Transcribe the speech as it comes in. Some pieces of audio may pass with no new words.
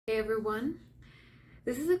everyone.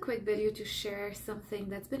 This is a quick video to share something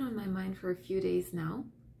that's been on my mind for a few days now.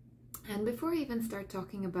 And before I even start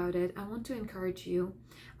talking about it, I want to encourage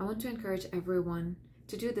everyone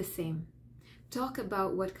to do the same. Talk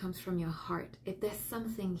about what comes from your heart. If there's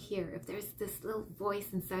something here, if there's this little voice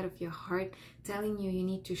inside of your heart telling you you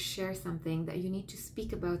need to share something, that you need to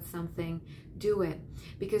speak about something, do it.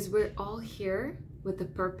 Because we're all here with a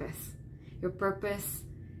purpose. Your purpose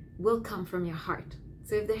will come from your heart.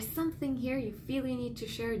 So if there's something here you feel you need to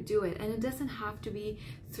share, do it. And it doesn't have to be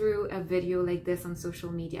through a video like this on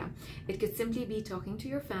social media. It could simply be talking to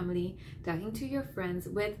your family, talking to your friends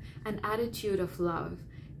with an attitude of love.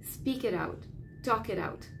 Speak it out. Talk it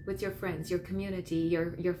out with your friends, your community,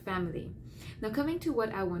 your family. Now, coming to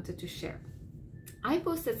what I wanted to share. I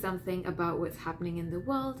posted something about what's happening in the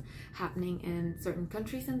world, happening in certain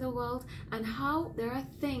countries in the world, and how there are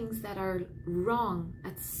things that are wrong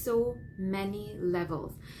at so many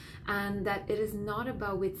levels. And that it is not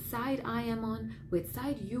about which side I am on, which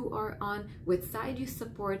side you are on, which side you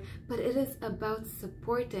support, but it is about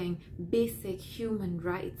supporting basic human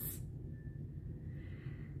rights.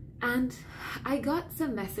 And I got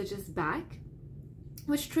some messages back,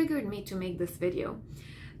 which triggered me to make this video.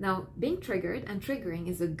 Now, being triggered and triggering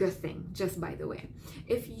is a good thing, just by the way.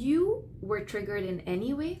 If you were triggered in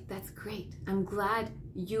any way, that's great. I'm glad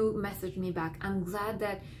you messaged me back. I'm glad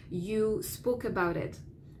that you spoke about it.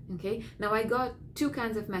 Okay, now I got two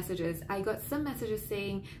kinds of messages. I got some messages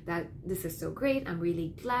saying that this is so great. I'm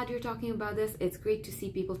really glad you're talking about this. It's great to see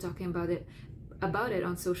people talking about it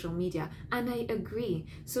on social media. And I agree.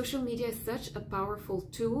 Social media is such a powerful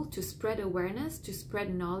tool to spread awareness, to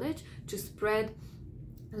spread knowledge, to spread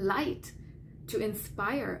light, to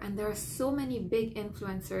inspire. And there are so many big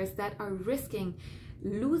influencers that are risking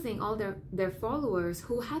losing all their followers,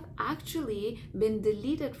 who have actually been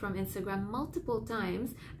deleted from Instagram multiple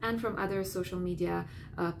times and from other social media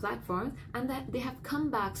platforms, and that they have come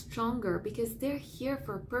back stronger because they're here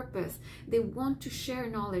for a purpose. They want to share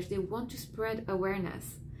knowledge, they want to spread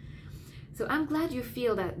awareness. So I'm glad you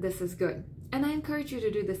feel that this is good, and I encourage you to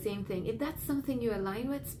do the same thing. If that's something you align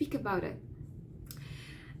with, speak about it.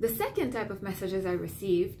 The second type of messages I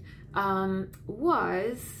received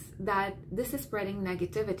was that this is spreading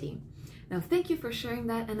negativity. Now, thank you for sharing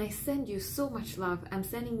that, and I send you so much love. I'm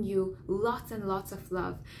sending you lots and lots of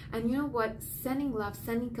love. And you know what? Sending love,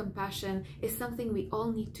 sending compassion is something we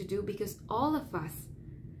all need to do, because all of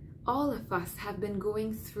us have been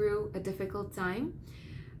going through a difficult time,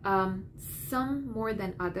 some more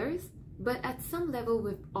than others. But at some level,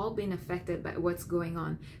 we've all been affected by what's going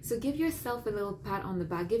on. So give yourself a little pat on the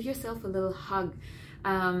back, give yourself a little hug,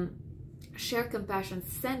 share compassion,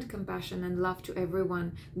 send compassion and love to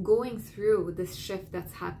everyone going through this shift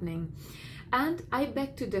that's happening. And I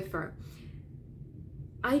beg to differ.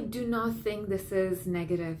 I do not think this is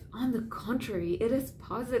negative. On the contrary, it is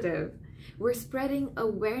positive. We're spreading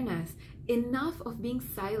awareness. Enough of being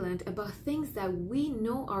silent about things that we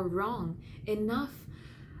know are wrong. Enough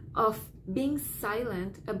of being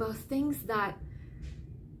silent about things that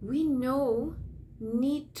we know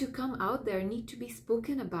need to come out there, need to be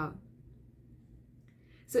spoken about.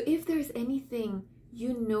 So if there's anything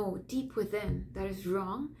you know deep within that is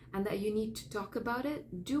wrong and that you need to talk about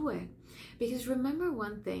it, do it. Because remember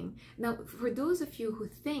one thing. Now, for those of you who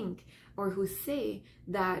think or who say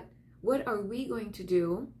that, what are we going to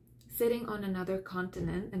do sitting on another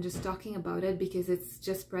continent and just talking about it because it's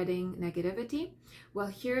just spreading negativity? Well,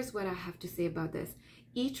 here's what I have to say about this.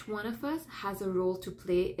 Each one of us has a role to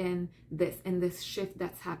play in this shift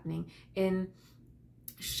that's happening, in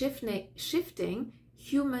shifting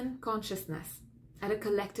human consciousness at a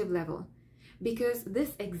collective level. Because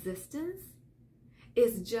this existence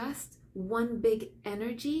is just one big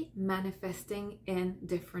energy manifesting in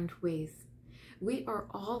different ways. We are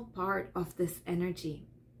all part of this energy.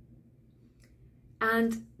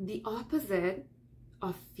 And the opposite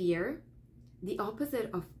of fear, the opposite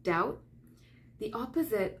of doubt, the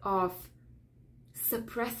opposite of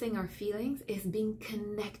suppressing our feelings is being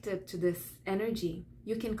connected to this energy.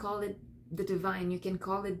 You can call it the divine, you can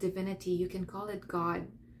call it divinity, you can call it God.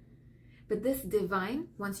 But this divine,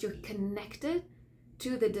 once you're connected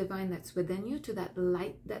to the divine that's within you, to that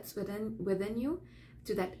light that's within you,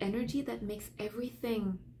 to that energy that makes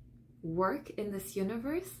everything work in this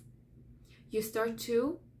universe, you start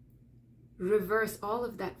to reverse all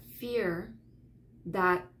of that fear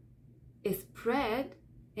that is spread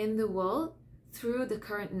in the world through the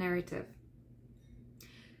current narrative.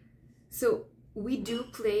 So we do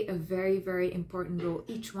play a very, very important role,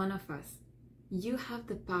 each one of us. You have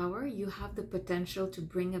the power, you have the potential to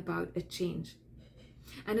bring about a change.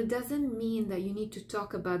 And it doesn't mean that you need to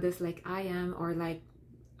talk about this like I am or like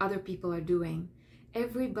other people are doing.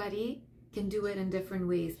 Everybody can do it in different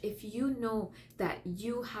ways. If you know that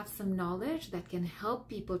you have some knowledge that can help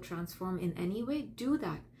people transform in any way, do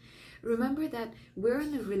that. Remember that we're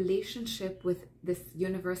in a relationship with this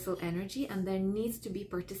universal energy, and there needs to be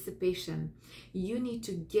participation. You need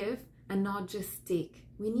to give and not just take.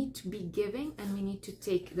 We need to be giving and we need to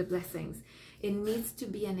take the blessings. It needs to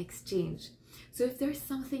be an exchange. So if there's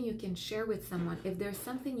something you can share with someone, if there's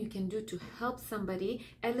something you can do to help somebody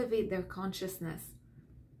elevate their consciousness,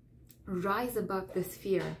 rise above this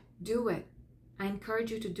fear, do it. I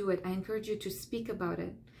encourage you to do it. I encourage you to speak about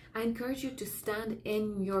it. I encourage you to stand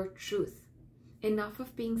in your truth. Enough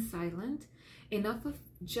of being silent, enough of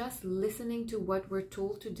just listening to what we're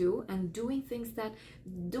told to do and doing things that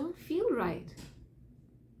don't feel right.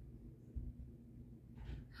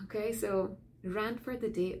 Okay, so rant for the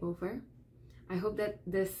day over. I hope that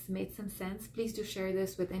this made some sense. Please do share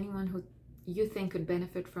this with anyone who you think could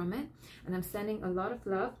benefit from it. And I'm sending a lot of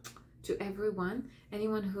love to everyone.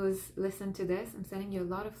 Anyone who's listened to this, I'm sending you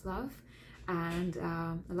a lot of love and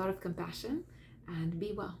a lot of compassion. And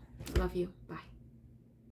be well. Love you. Bye.